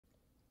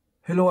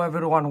Hello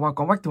everyone,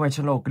 welcome back to my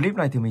channel. Clip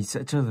này thì mình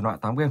sẽ chơi thể loại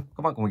 8 game.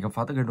 Các bạn cùng mình khám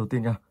phá tới game đầu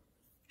tiên nha.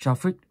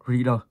 Traffic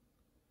Reader.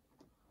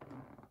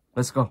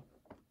 Let's go.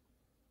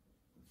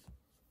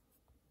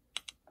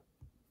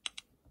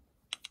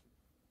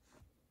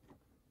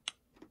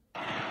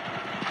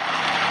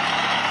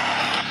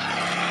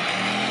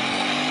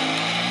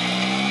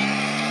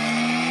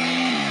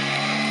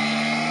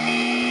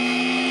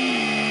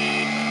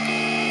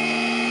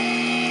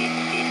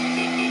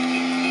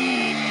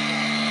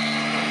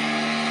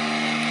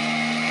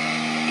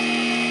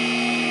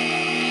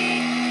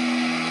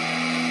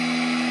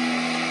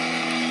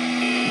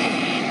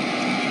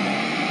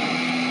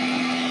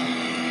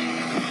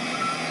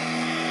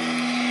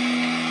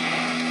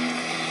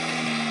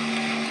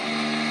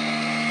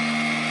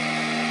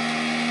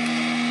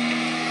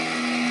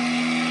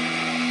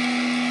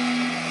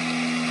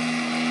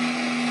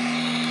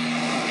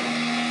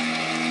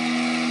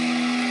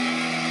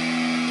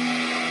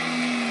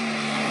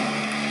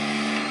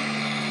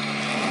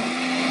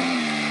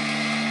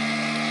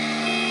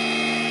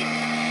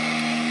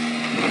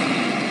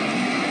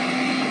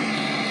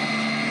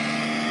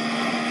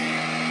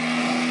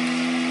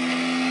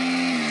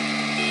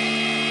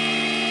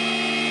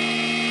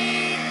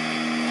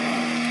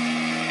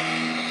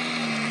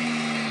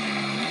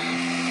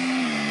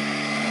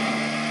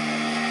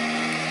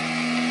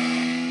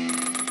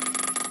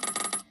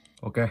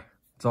 Ok,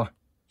 rồi.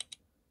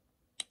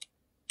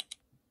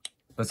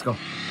 Let's go.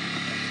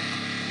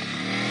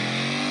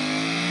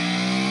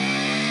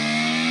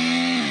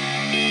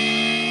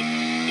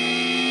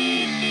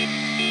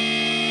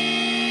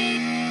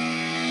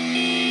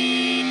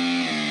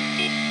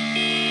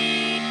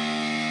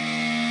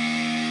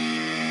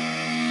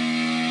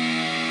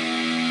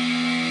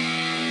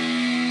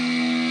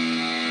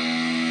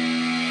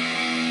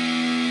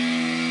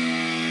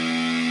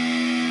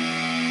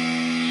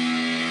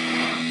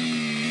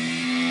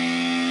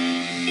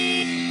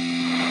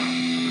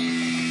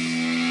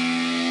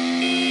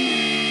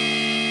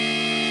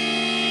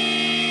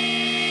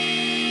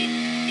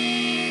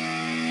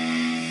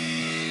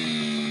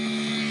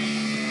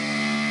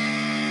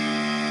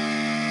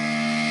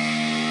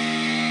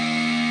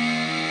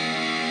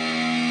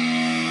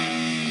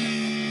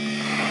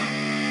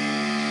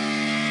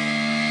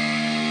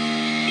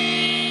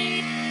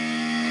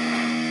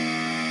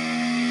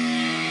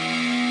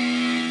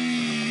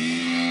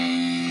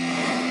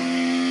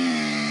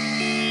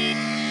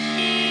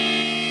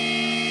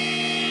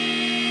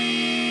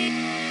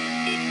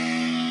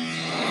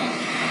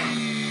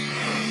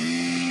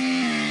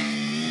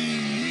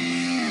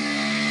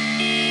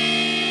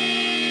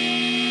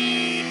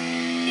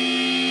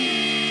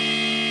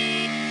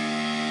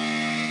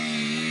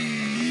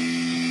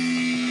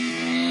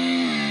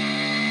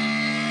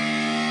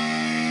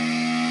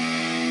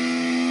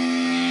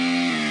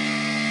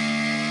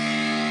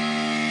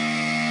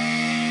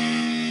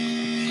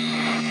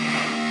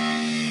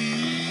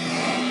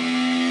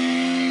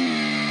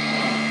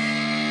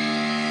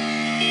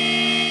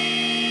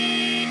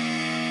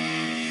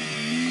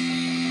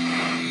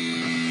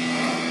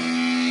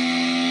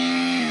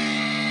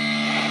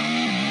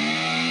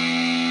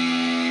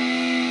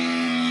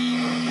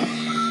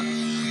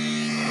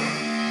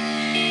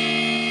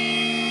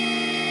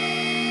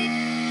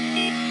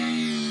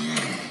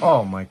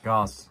 Oh my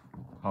gosh.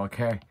 Ok.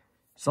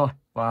 Rồi,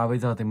 và bây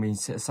giờ thì mình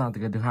sẽ sang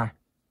từ cái thứ hai.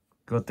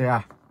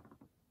 GTA.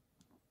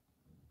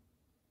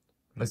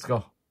 Let's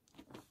go.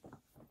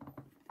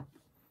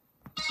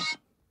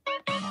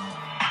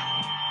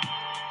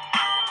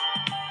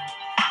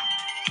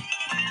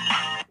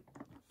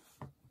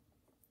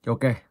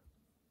 Ok.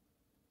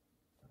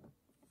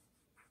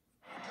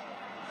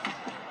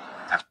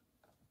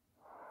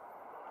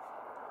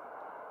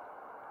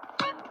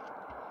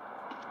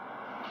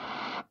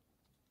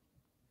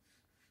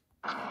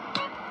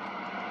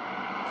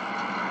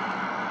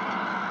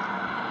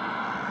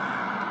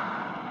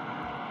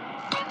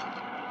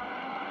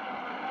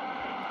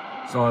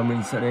 Rồi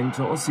mình sẽ đến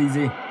chỗ CG.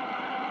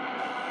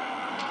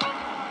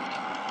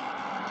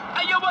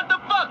 Hey, yo, what the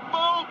fuck,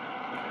 fool?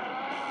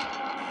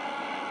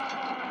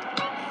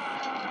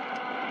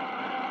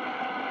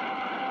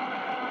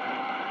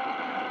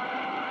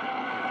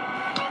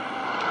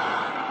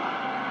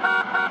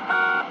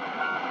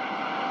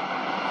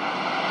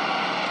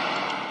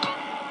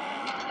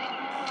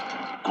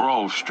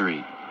 Grove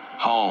Street,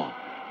 home.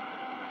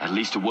 At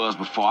least it was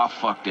before I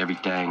fucked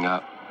everything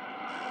up.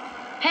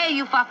 Hey,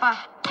 you Fafa,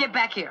 get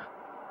back here.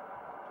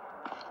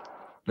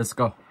 Let's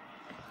go.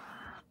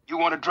 You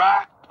want to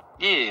drive?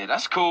 Yeah,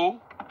 that's cool.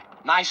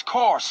 Nice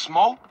car,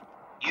 Smoke.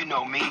 You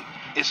know me.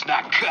 It's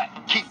not cut.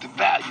 Keep the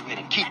value in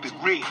it. Keep it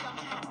real.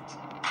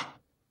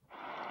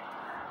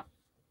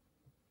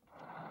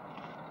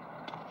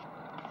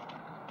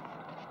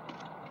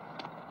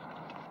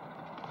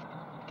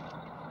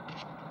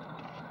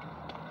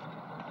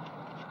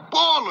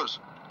 Ballers!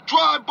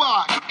 Drive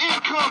by!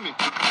 Incoming!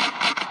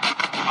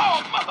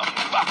 Oh,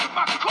 motherfucker,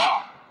 my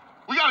car!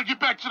 We gotta get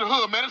back to the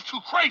hood, man. It's too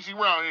crazy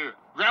around here.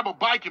 Grab a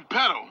bike and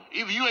pedal.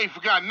 Either you ain't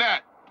forgotten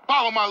that.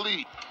 Follow my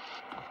lead.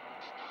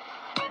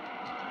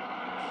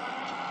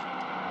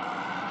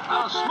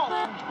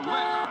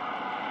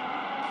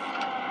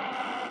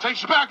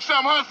 Takes you back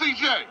some, huh,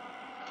 CJ?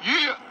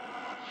 Yeah.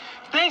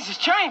 Things has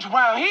changed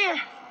around here.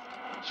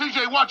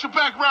 CJ, watch your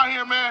back around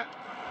here, man.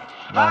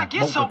 I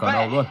get so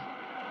bad.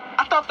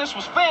 I thought this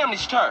was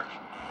family's turf.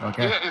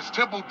 Okay. Yeah, it's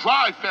Temple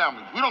Drive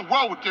family. We don't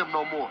roll with them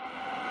no more.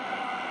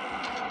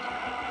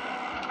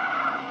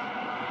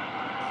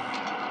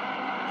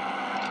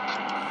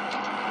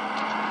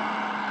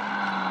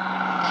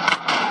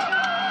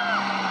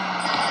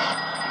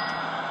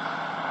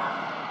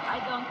 I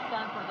don't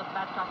stand for the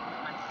bad talk with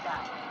my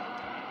staff.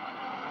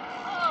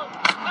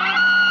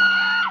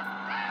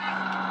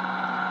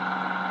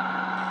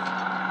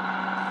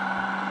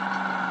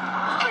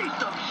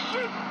 Piece of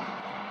shit!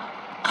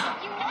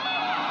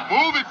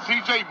 Move it,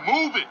 CJ,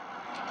 move it!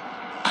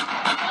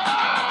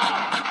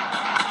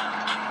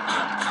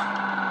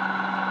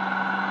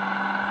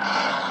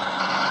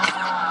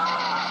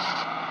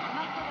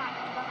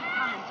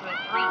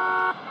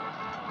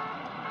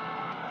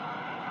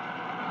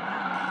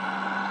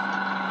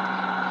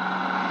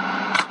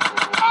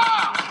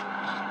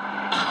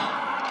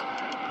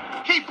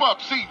 Keep up,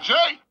 CJ!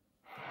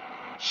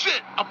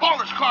 Shit, a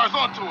baller's car's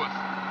onto us.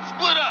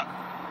 Split up.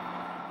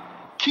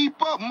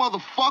 Keep up,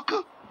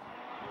 motherfucker.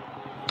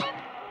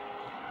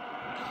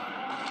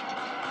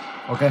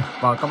 Ok,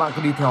 và các bạn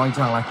cứ đi theo anh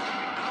chàng này.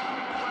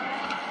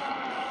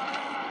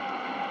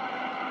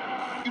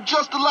 You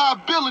just a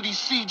liability,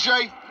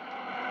 CJ.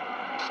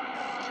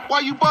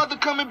 Why you bother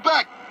coming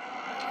back?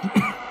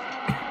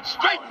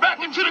 Straight back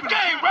into the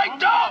game, right,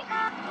 dog?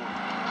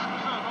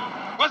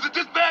 Was it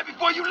this bad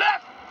before you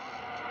left?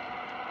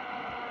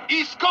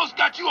 East Coast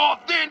got you all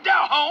thinned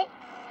out, home.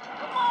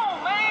 Come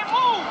on, man,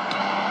 move.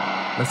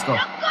 Let's go.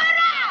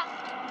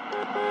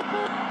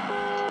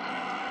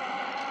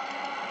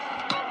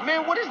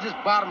 Man, what is this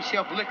bottom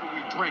shelf liquor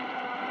we drink?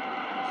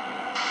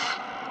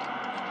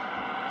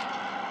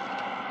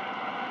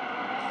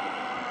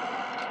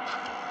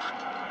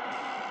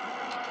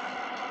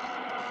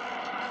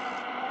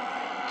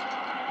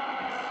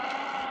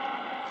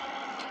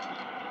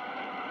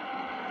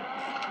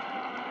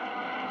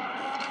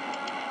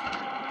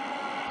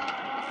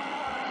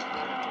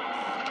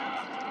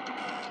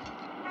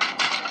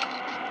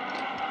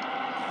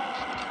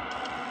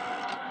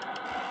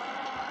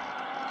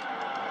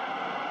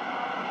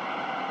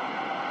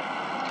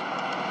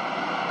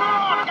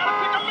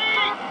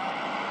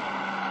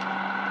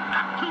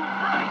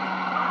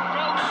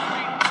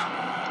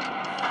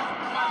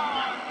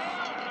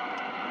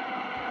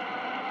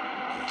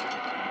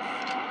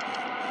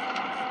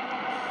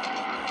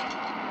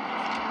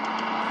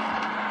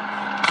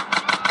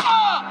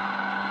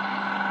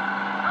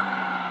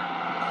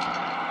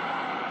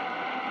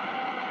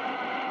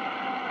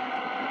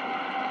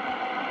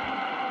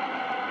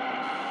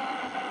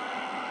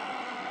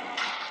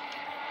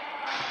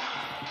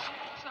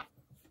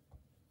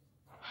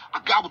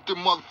 Got with them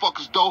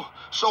motherfuckers though.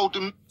 Sold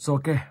them. Rồi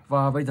ok,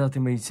 và bây giờ thì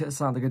mình sẽ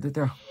sang tới cái tiếp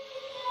theo.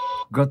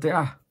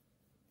 GTA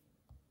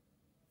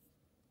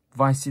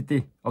Vice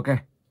City. Ok,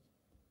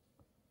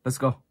 let's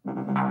go.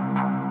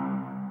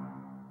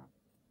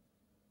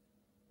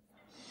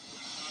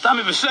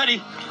 Tommy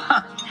Vassetti.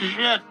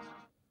 Shit.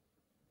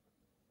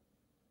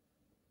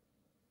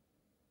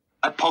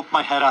 I poked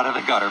my head out of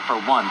the gutter for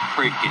one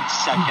freaking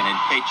second and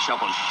fate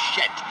shoveled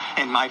shit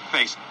in my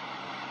face.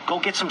 Go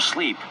get some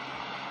sleep.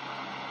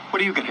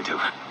 What are you gonna do?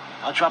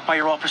 I'll drop by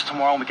your office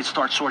tomorrow and we can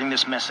start sorting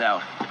this mess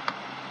out.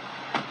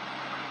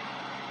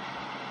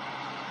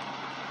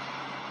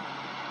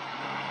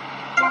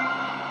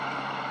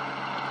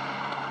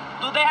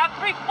 Do they have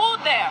free food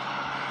there?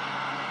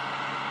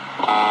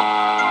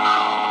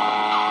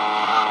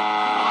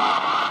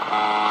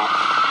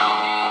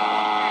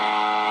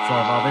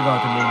 Rồi và bây giờ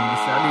thì mình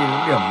sẽ đi đến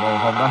điểm màu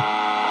hồng đây.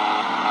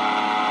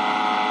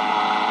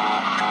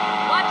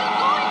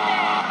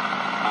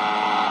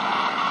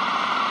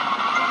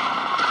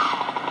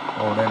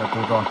 Ồ, đây là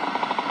cô rồi.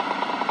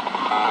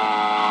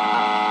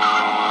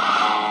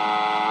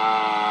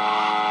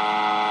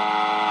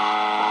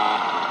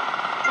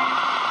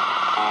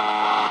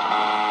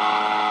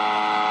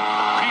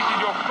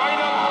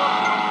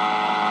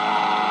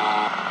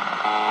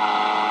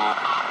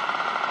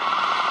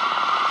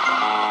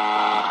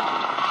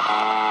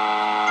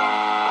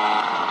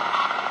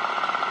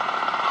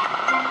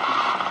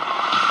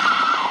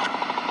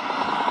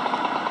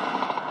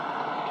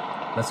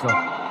 Let's go.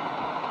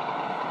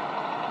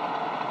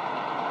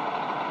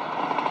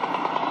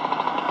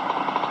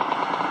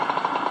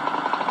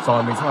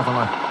 Rồi mình sẽ vào trong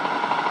này.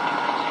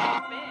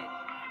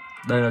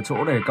 Đây là chỗ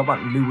để các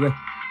bạn lưu game.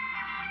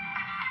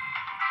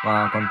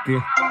 Và còn kia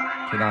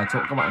thì là chỗ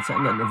các bạn sẽ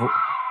nhận nhiệm vụ.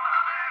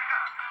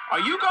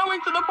 Are you going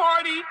to the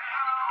party?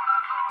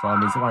 Rồi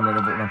mình sẽ vào nhận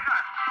nhiệm vụ này.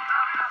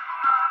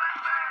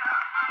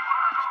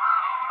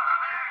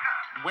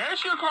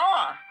 Where's your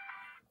car?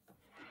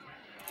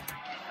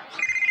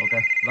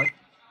 Ok, lấy.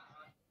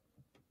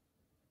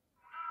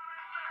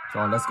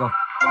 Rồi, let's go.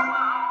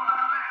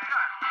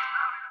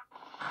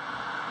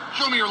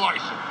 Show me your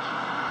license.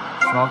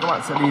 Sau đó các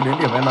bạn sẽ đi đến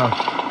điểm N.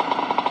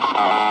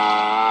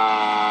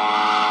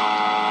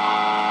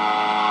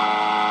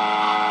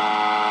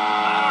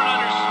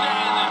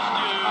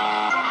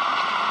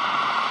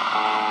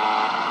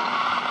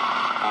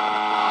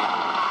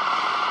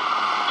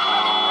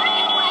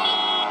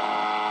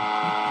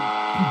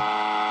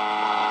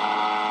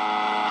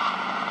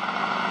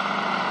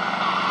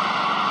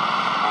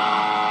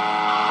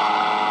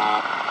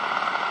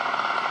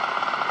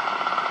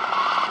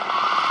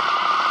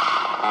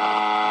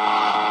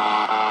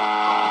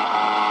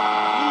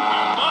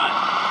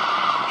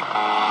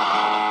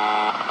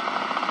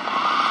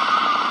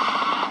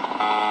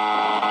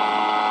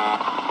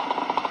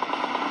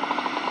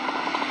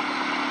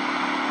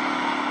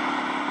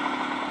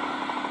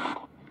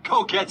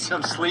 Get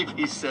some sleep,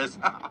 he says.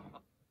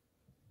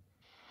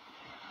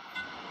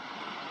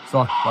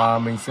 Rồi, và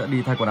mình sẽ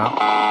đi thay quần áo.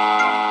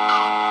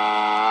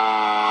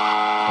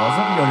 Có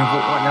rất nhiều nhiệm vụ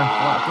các bạn nha.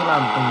 Các bạn cứ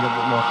làm từng nhiệm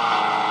vụ một.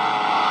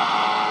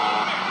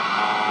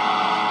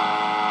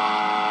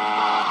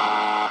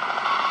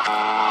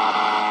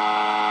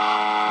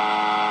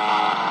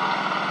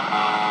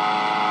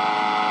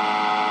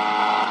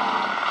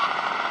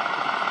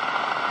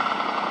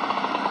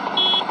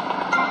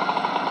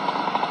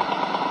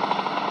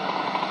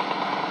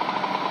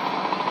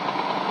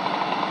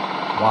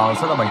 Wow,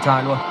 rất là bảnh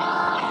trai luôn.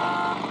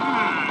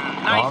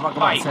 Đó, và các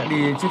bạn sẽ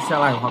đi chiếc xe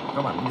này hoặc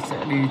các bạn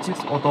sẽ đi chiếc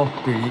ô tô,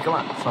 tùy ý các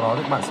bạn. Sau đó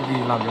thì các bạn sẽ đi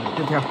làm nhiệm vụ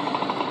tiếp theo.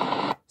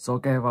 So,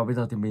 ok, và bây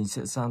giờ thì mình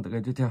sẽ sang tựa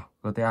game tiếp theo,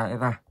 GTA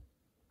SA.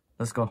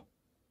 Let's go.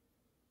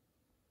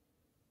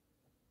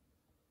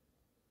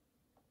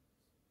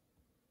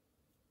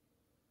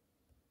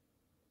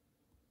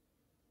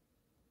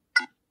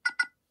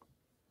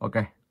 Ok.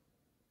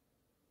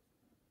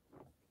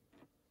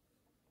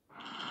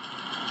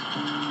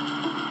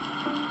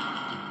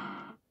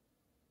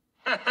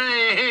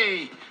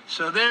 Hey,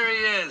 so there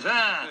he is,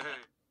 huh?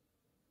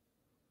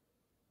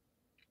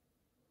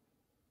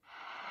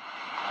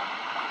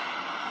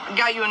 I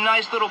got you a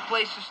nice little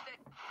place to stay.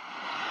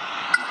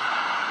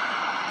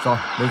 Rồi,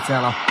 lên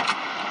xe nào.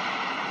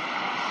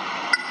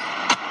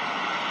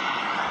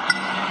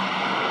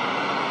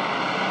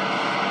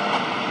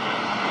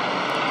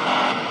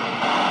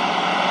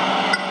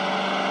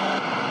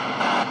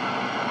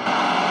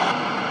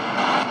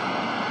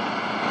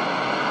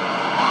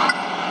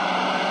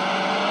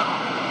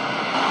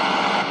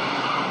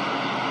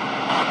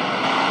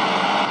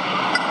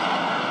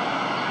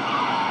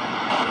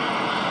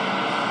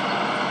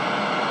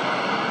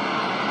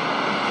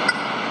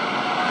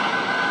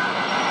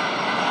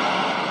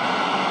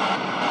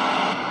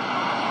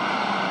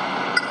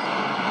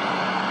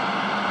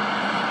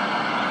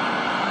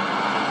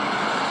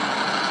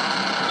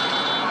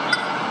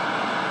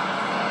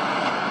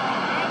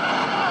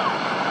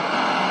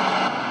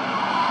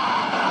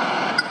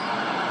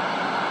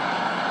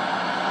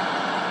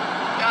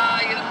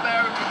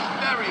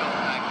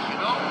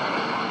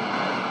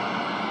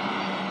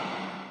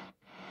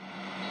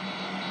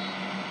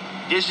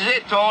 This is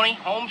it, Tony.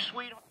 Home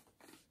sweet home.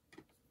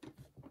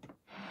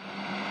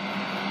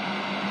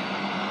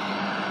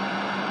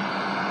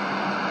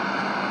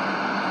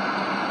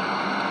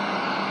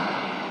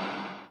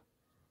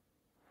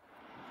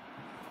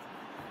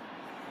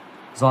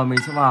 Rồi mình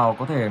sẽ vào,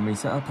 có thể mình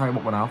sẽ thay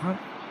bộ quần áo khác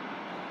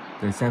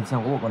để xem có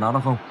bộ quần áo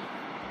nào không.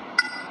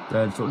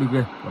 Đây là chỗ đi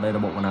game, và đây là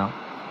bộ quần áo.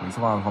 Mình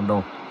sẽ vào hòm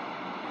đồ,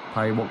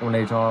 thay bộ quần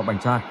này cho bảnh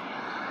trai.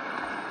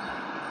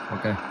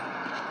 Ok.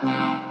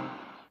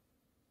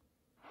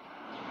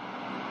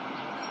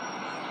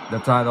 Đẹp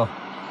trai rồi,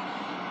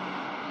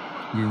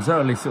 nhìn rất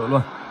là lịch sự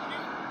luôn.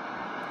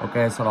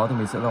 Ok, sau đó thì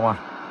mình sẽ ra ngoài.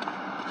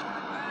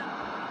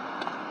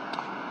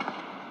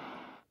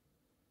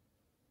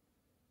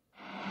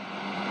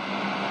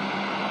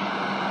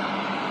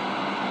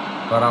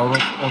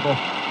 Garage ô tô.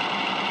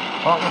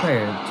 Các bạn có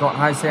thể chọn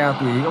 2 xe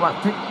tùy ý các bạn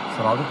thích.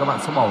 Sau đó thì các bạn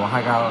sẽ bỏ vào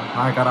hai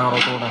gara ô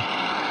tô này.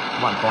 Các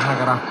bạn có 2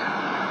 gara.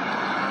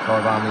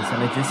 Rồi và mình sẽ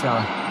lên chiếc xe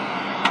này.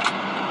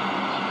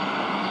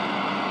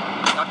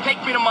 Now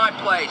take me to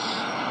my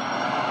place.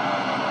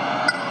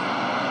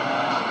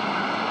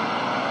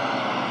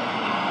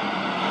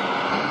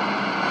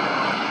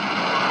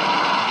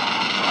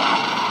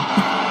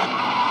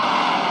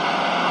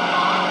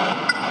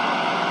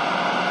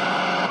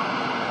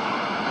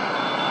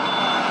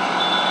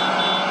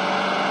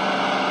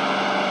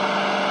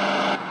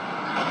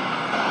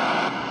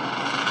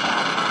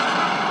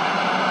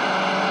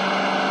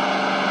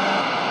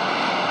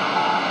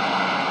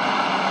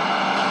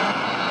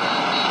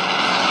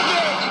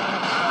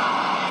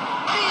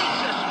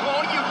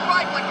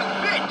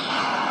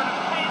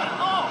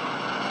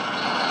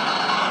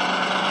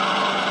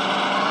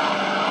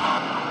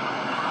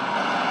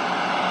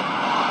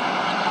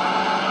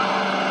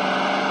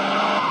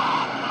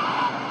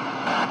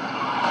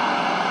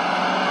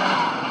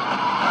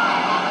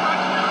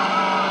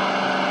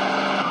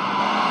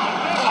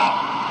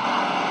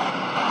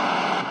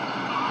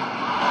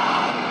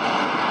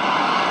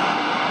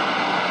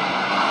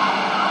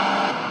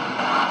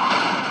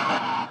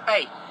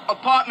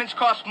 Apartments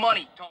cost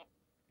money.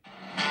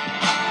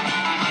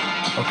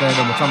 Ok,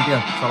 được 100 tiền.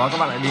 Sau đó các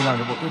bạn lại đi làm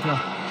nhiệm vụ tiếp theo.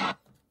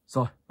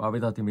 Rồi, và bây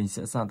giờ thì mình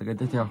sẽ sang tới cái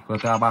tiếp theo,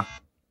 GTA 3.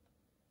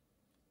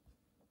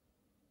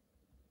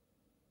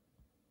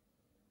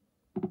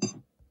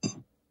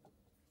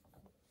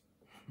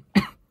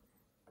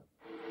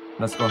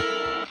 Let's go.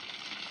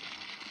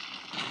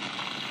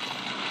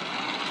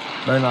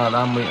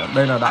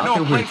 Đây là đã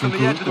tiêu hủy chứng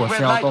cứ của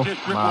xe ô tô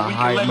mà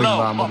mình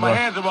và một người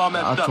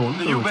đã trốn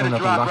từ trong nhà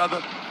tù ra.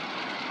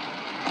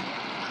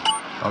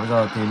 Và bây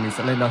giờ thì mình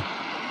sẽ lên đây.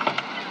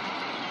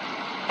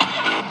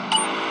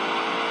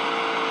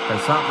 Cảnh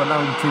sát vẫn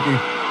đang truy tìm.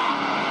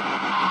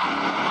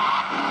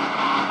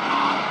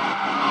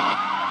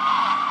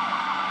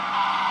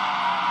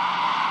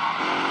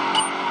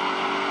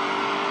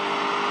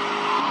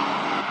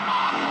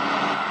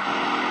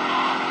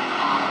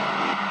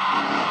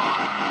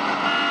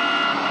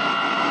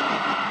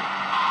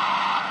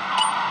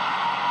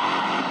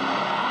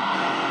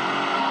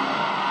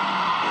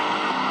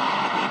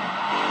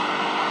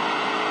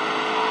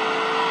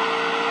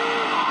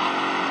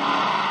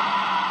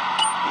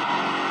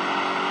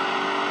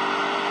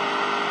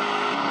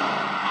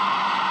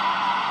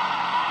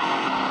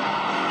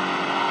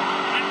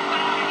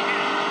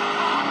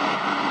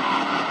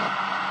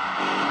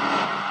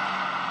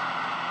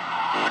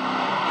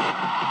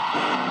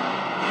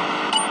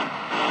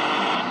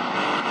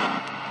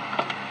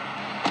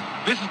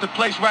 This is the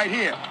place right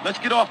here. Let's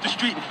get off the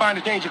street and find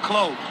a change of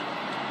clothes.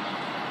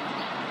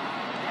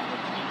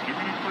 Give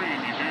me the cream,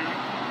 you hear?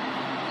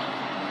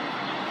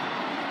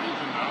 He's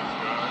a nice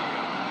guy.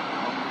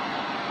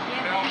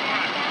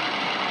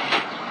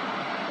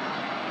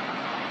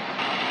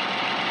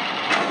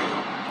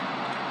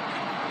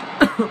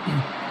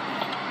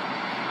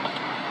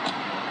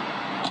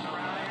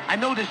 I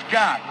know this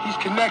guy. He's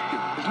connected.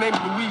 His name's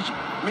Luigi.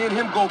 Me and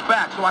him go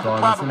back, so I can Rồi,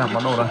 probably mình get sẽ làm you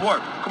món đồ some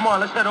work. Come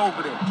on, let's head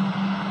over there.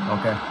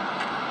 Ok.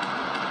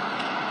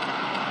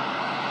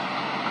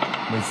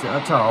 Mình sẽ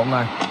chở ông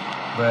này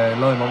về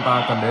nơi mà ông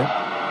ta cần đến.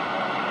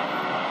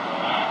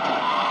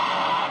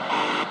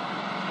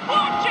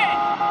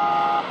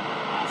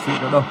 Xịn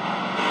nữa đâu.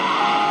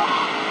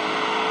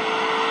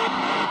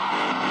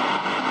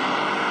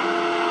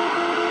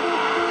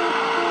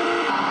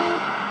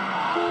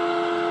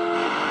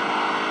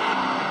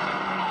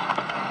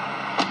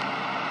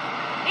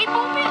 Hey,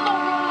 move it, little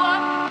roller.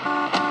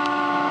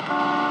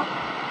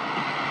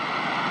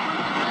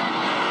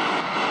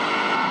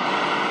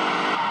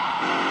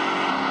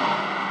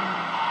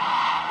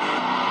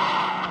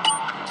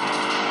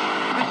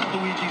 This is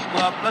Luigi's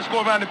club. Let's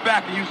go around the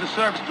back and use the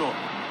service door.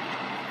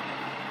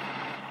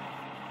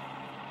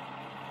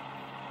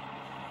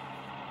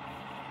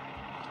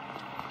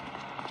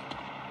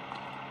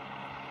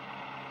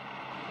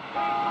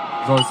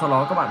 Rồi sau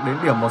đó các bạn đến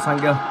điểm màu xanh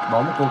kia,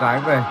 đón một cô gái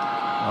về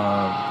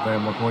về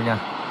một ngôi nhà.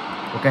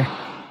 Ok.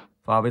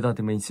 Và bây giờ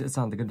thì mình sẽ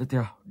sang tới game tiếp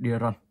theo, đi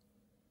run.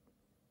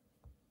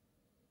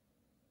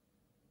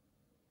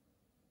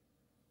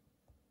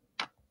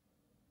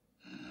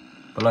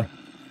 Play.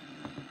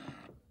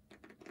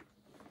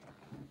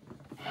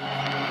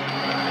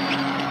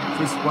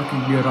 Fish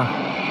walking deer run.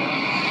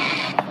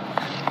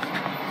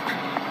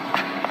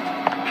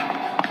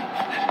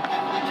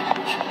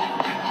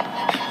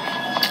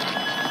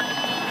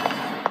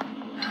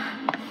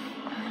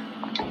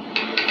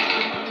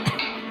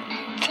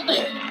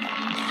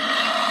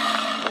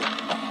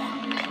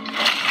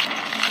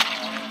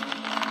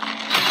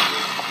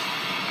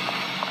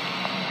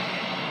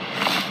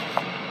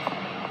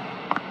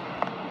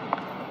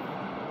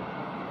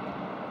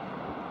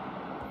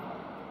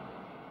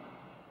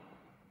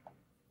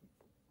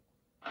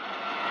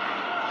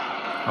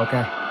 Ok.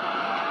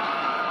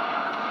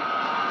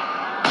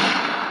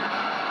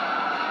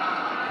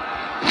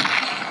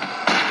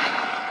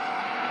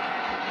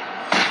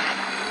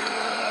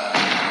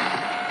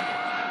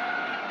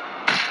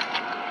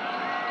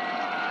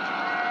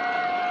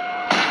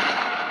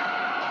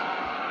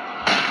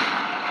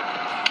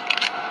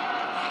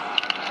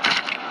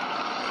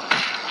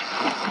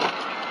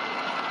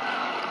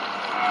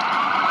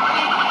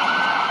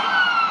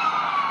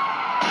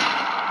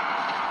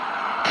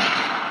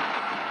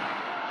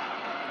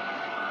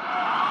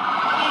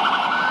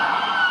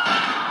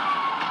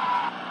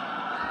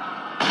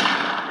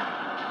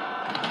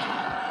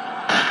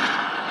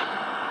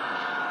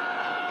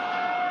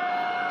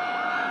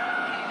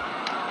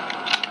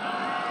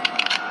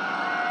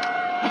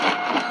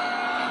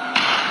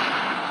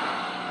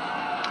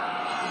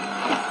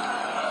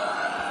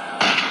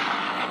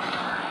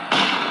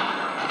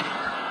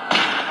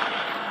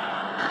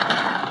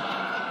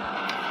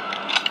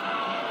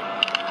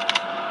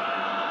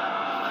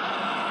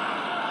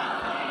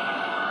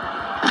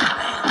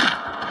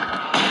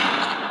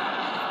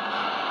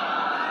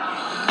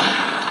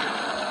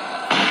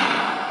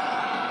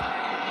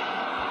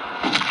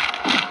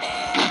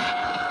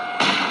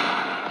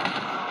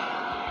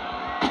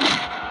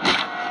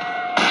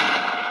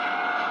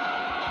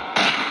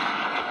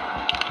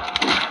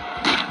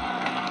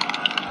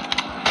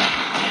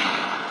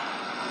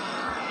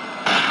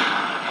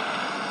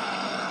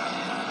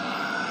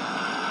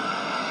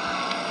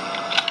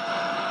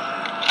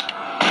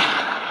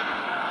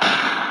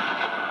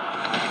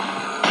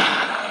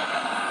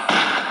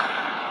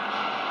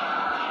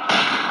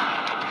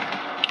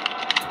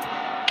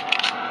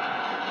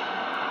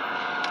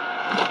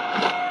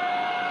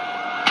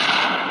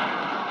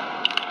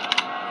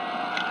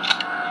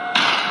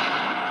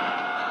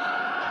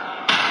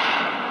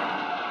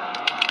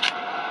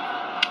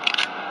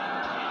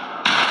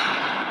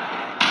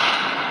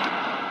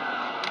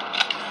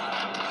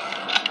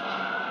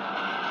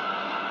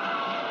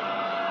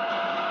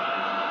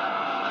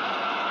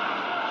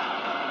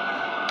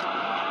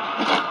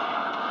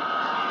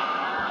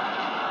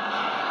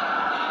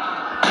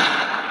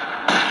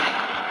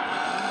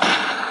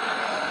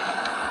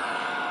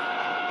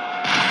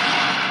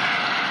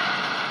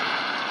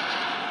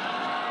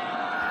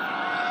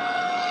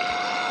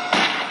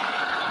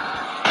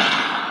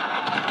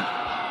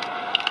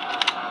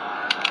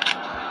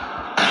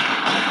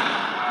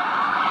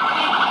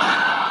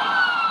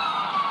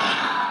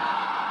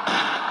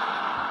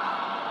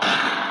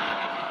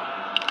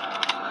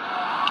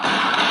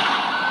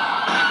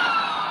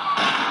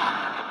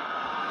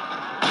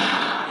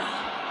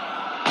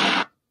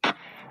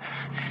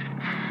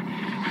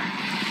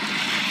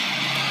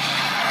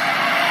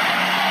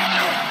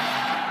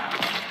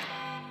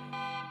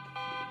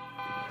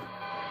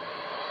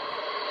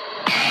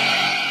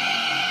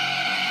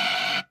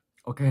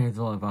 Ok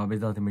rồi, và bây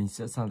giờ thì mình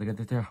sẽ sang tới cái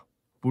tiếp theo.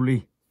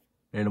 Bully.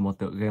 Đây là một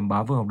tựa game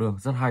bá vương học đường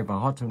rất hay và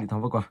hot trong những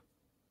tháng vừa qua.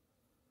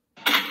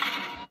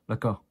 Let's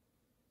go.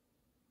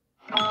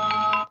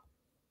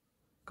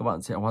 Các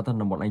bạn sẽ hóa thân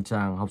là một anh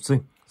chàng học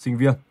sinh, sinh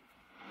viên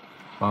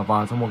và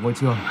vào trong một ngôi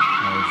trường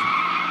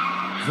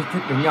rất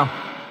thích đánh nhau.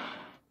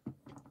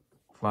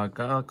 Và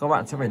các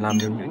bạn sẽ phải làm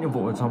được những nhiệm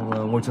vụ ở trong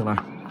ngôi trường này.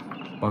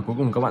 Và cuối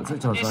cùng các bạn sẽ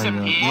trở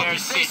thành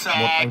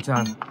một anh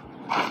chàng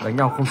đánh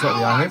nhau không sợ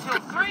gì ai hết.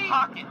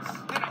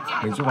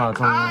 Mình sẽ vào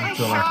trong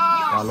trường này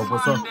và nộp hồ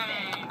sơ.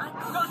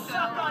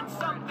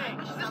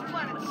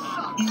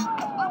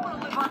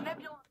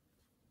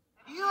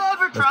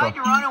 Tried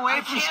to run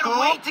away from school?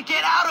 Wait to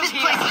get out of here.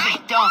 This place is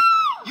dump.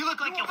 You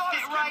look like you'll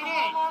fit right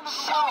in.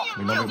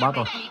 Mình đã bị bắt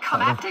rồi.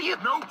 Come after you.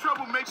 No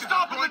trouble making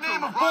stop in the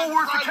name of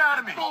Bulwark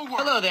Academy.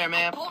 Hello there,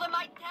 ma'am.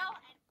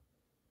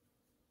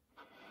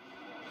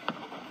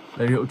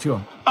 Đây hiệu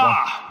trưởng.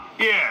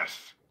 Yes.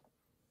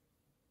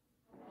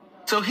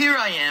 So here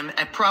I am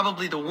at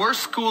probably the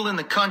worst school in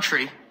the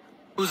country,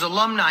 whose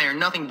alumni are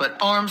nothing but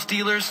arms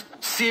dealers,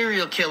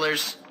 serial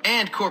killers,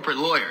 and corporate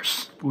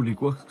lawyers. Bully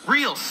quốc.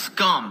 Real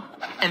scum.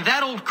 And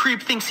that old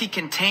creep thinks he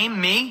can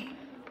tame me?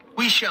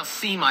 We shall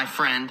see, my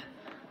friend.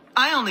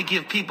 I only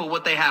give people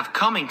what they have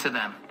coming to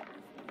them.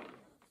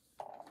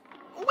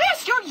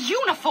 Where's your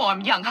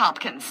uniform, young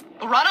Hopkins?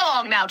 Run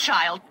along now,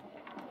 child.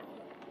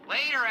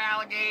 Later,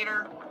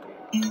 alligator.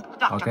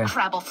 Dr. Okay.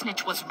 Crabble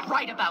Snitch was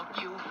right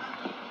about you.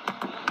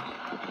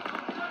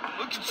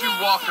 Look at you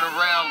walking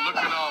around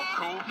looking all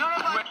cool. No,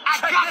 I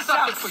Check got this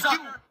something out, for son.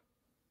 you.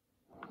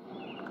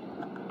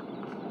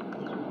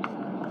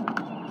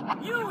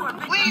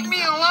 Leave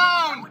me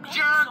alone,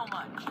 jerk!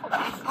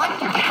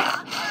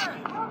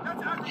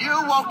 You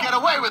won't get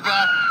away with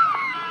that.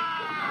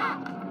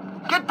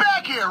 Get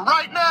back here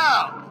right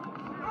now.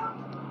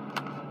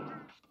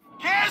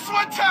 Guess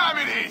what time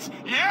it is?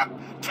 Yep,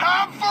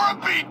 time for a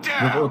Nhiệm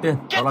beatdown. vụ đầu tiên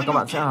đó là các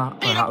bạn sẽ ở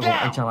hạ gục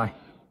anh chàng này.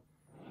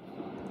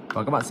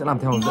 Và các bạn sẽ làm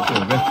theo hướng dẫn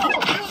của game.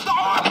 Use the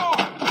armor!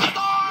 Use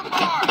the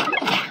armor!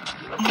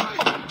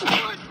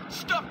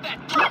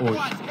 Ui,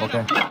 ok.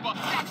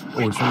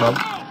 Ui, xuống đấm.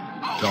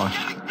 Rồi.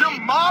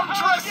 Your mom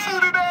dressed you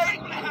today?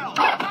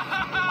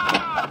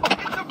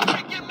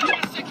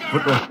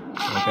 Vứt luôn.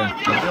 Ok,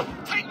 đấm tiếp.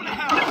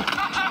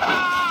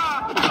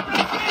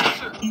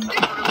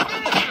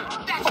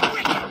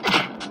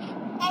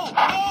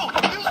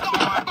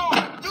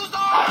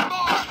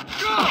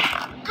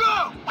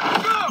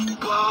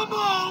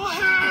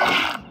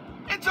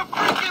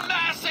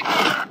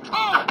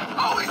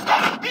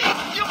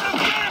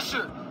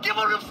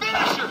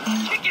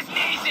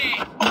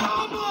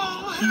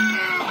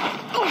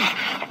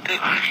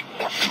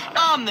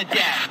 I'm the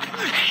dad.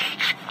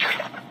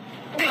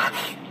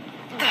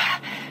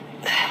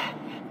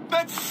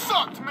 That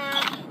sucked,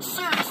 man.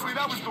 Seriously,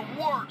 that was the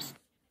worst.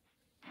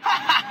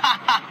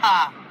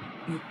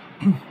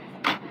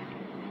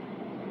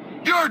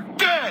 You're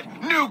dead,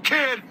 new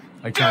kid.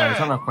 Anh chàng này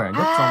chắc là khỏe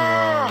nhất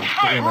trong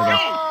cái game này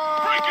rồi.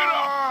 Break it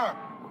up.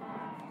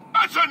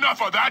 That's enough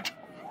of that.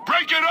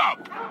 Break it up.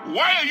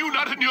 Why are you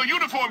not in your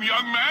uniform,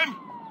 young man?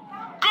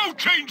 Go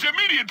change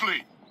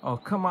immediately.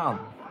 Oh, come on.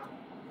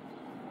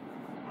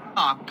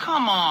 Oh,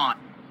 come on.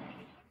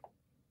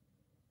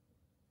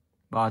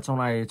 Và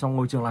trong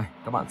ngôi trường này,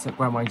 các bạn sẽ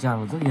quen một anh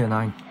chàng rất hiền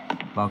lành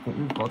và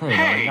cũng có thể là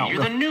đánh Hey, nhau you're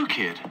được. the new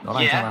kid. Đó là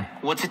anh chàng này.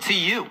 What's it to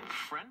you?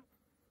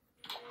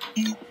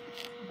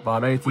 Và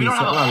đây thì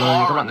sẽ là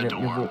nơi các bạn nhận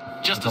nhiệm vụ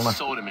ở trong này.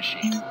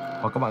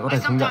 Và các bạn có thể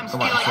chứng nhận các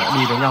bạn sẽ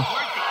đi đánh nhau.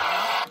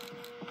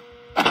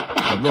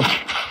 Đúng luôn.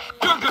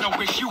 You're gonna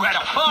wish you had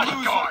a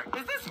bodyguard.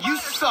 You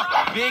suck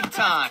big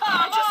time.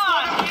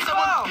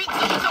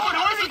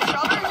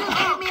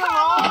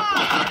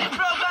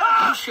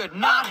 You should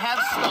not have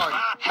started.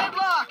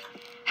 Headlock!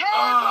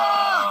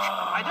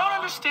 Headlock! I don't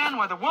understand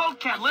why the world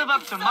can't live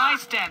up to my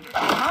standards.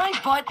 My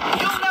butt.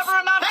 You'll never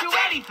amount to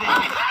anything.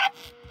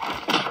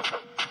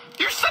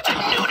 You're such a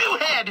new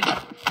head.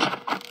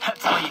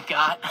 That's all you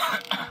got.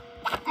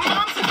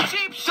 Mom's a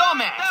cheap shot.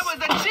 Dumbass. That was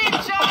a cheap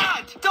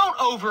shot. Don't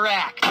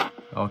overact.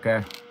 Ok.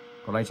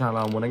 Còn anh chàng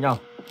nào muốn đánh nhau?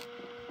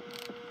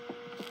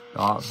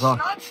 Đó, rồi.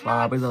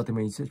 Và bây giờ thì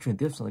mình sẽ chuyển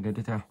tiếp sang cái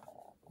tiếp theo.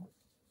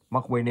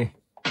 Mark Payne.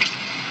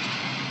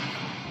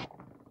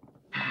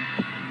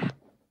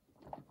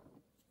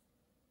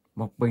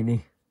 Mark Payne.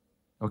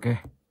 Ok.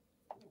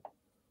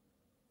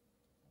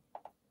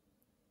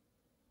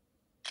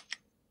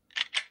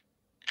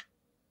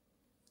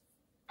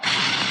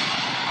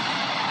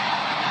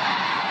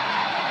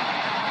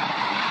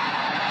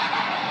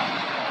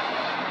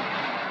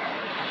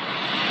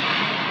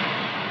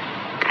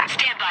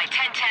 Standby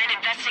 1010,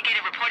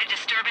 investigated reported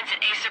disturbance at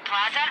Acer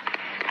Plaza.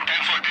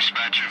 10-4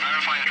 dispatcher,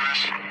 verify address.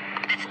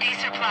 That's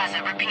Acer Plaza.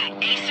 Repeat,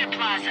 Acer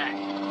Plaza.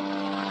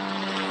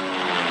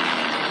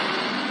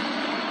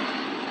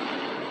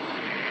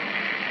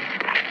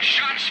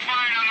 Shots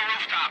fired on the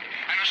rooftop.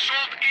 An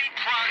assault in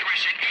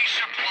progress at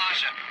Acer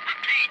Plaza.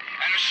 Repeat,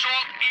 an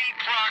assault in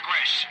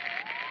progress.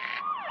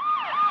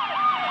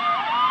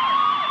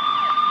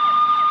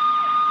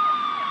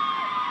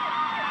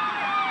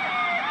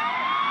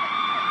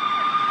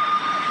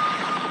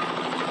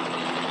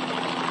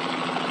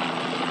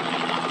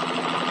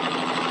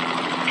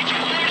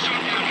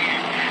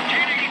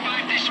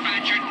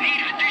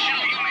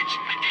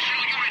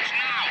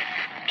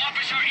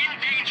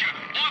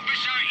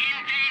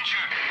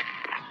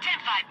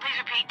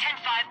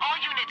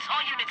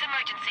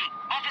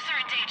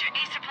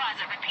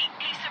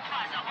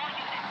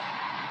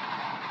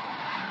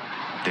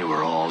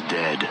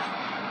 dead.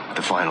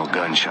 The final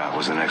gunshot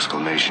was an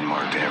exclamation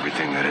mark to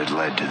everything that had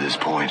led to this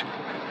point.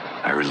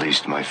 I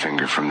released my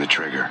finger from the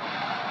trigger,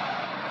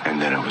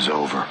 and then it was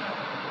over.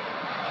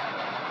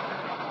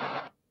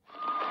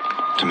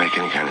 To make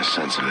any kind of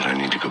sense of it, I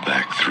need to go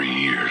back 3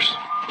 years.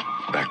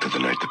 Back to the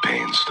night the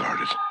Payne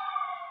started.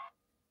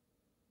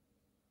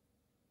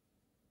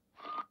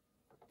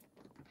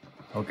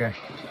 Okay.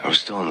 I was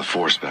still in the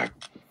force back.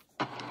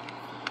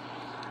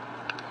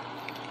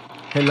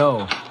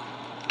 Hello.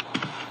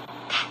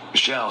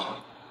 Michelle,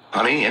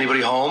 honey,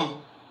 anybody home?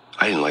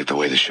 I didn't like the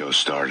way the show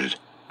started.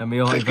 Em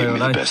yêu hãy They've về given ở me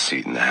the đây. best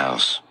seat in the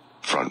house,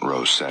 front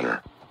row center.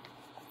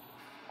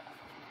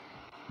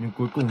 Nhưng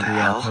cuối cùng thì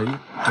thấy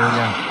ngôi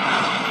nhà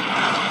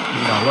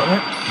bị đảo lộn hết,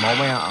 máu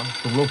me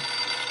tùm lum.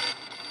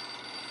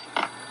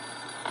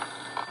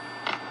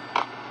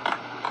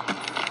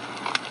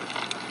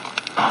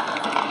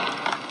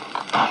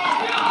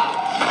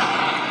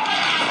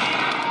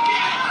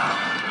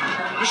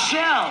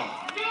 Michelle!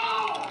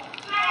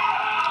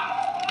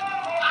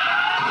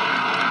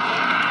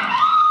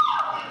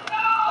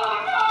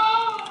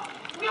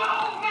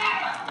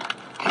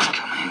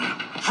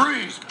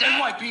 Freeze!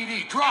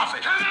 NYPD, drop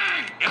it!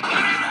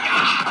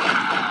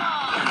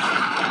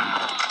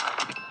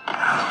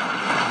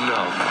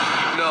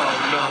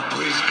 No,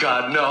 please,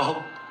 God,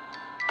 no.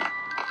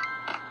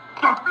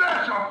 The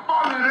flesh of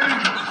fallen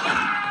angels.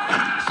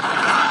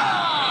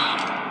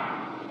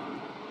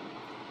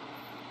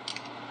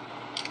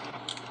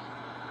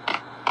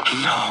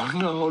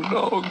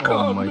 No, God,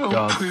 Oh my no,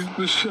 God. please,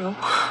 Michelle.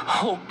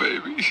 Oh,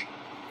 baby.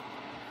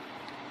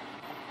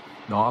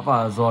 Đó,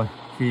 và rồi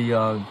khi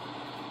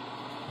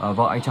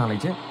vợ anh chàng này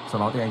chết,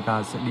 sau đó thì anh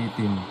ta sẽ đi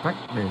tìm cách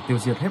để tiêu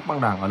diệt hết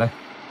băng đảng ở đây.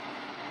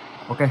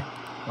 Ok,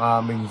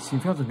 và mình xin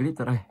phép dừng clip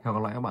tại đây. Hẹn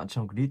gặp lại các bạn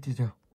trong clip tiếp theo.